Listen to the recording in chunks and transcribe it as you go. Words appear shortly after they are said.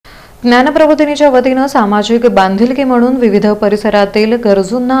ज्ञानप्रबोधिनीच्या वतीनं सामाजिक बांधिलकी म्हणून विविध परिसरातील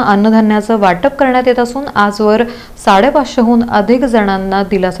गरजूंना अन्नधान्याचं वाटप करण्यात येत असून आजवर 550हून अधिक जणांना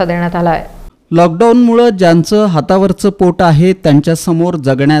दिलासा देण्यात आला आहे। लॉकडाऊनमुळे ज्यांचं हातावरचं पोट आहे त्यांच्यासमोर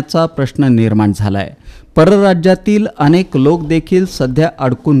जगण्याचा प्रश्न निर्माण झालाय। परराज्यातील अनेक लोक देखील सध्या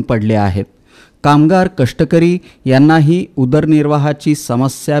अडकून पडले आहेत। कामगार, कष्टकरी यांनाही उदरनिर्वाहाची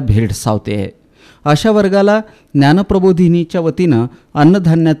समस्या भेडसावते आहे। अशा वर्गाला ज्ञानप्रबोधिनीच्या वतीनं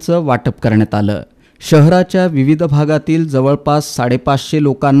अन्नधान्याचं वाटप करण्यात आलं। शहराच्या विविध भागातील जवळपास 550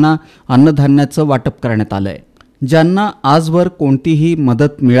 लोकांना अन्नधान्याचं वाटप करण्यात आलंय। ज्यांना आजवर कोणतीही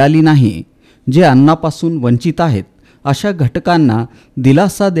मदत मिळाली नाही, जे अन्नापासून वंचित आहेत, अशा घटकांना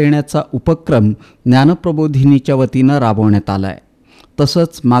दिलासा देण्याचा उपक्रम ज्ञानप्रबोधिनीच्या वतीनं राबवण्यात आलाय।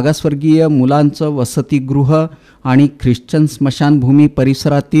 तसंच मागासवर्गीय मुलांचं वसतिगृह आणि ख्रिश्चन स्मशानभूमी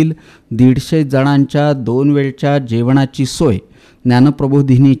परिसरातील 150 जणांच्या 2 वेळच्या जेवणाची सोय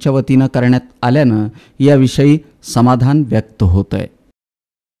ज्ञानप्रबोधिनीच्या वतीनं करण्यात आल्यानं याविषयी समाधान व्यक्त होतंय।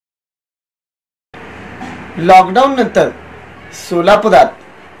 लॉकडाऊन नंतर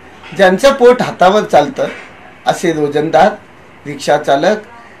सोलापुरात ज्यांचं पोट हातावर चालतं असे रोजंदार, रिक्षा चालक,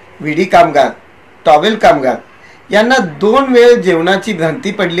 विडी कामगार, टॉवेल कामगार यांना 2 वेळ जेवणाची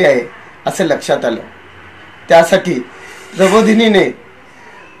भ्रांती पडली आहे असं लक्षात आलं। त्यासाठी प्रबोधिनीने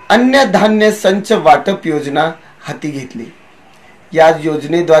अन्नधान्य संच वाटप योजना हाती घेतली। या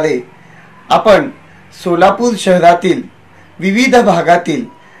योजनेद्वारे आपण सोलापूर शहरातील विविध भागातील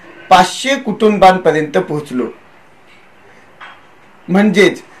 500 कुटुंबांपर्यंत पोहोचलो।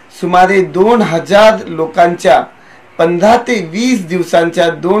 म्हणजेच सुमारे 2000 लोकांच्या 15 ते 20 दिवसांच्या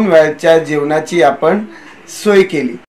 2 वेळच्या जेवणाची आपण सोय केली।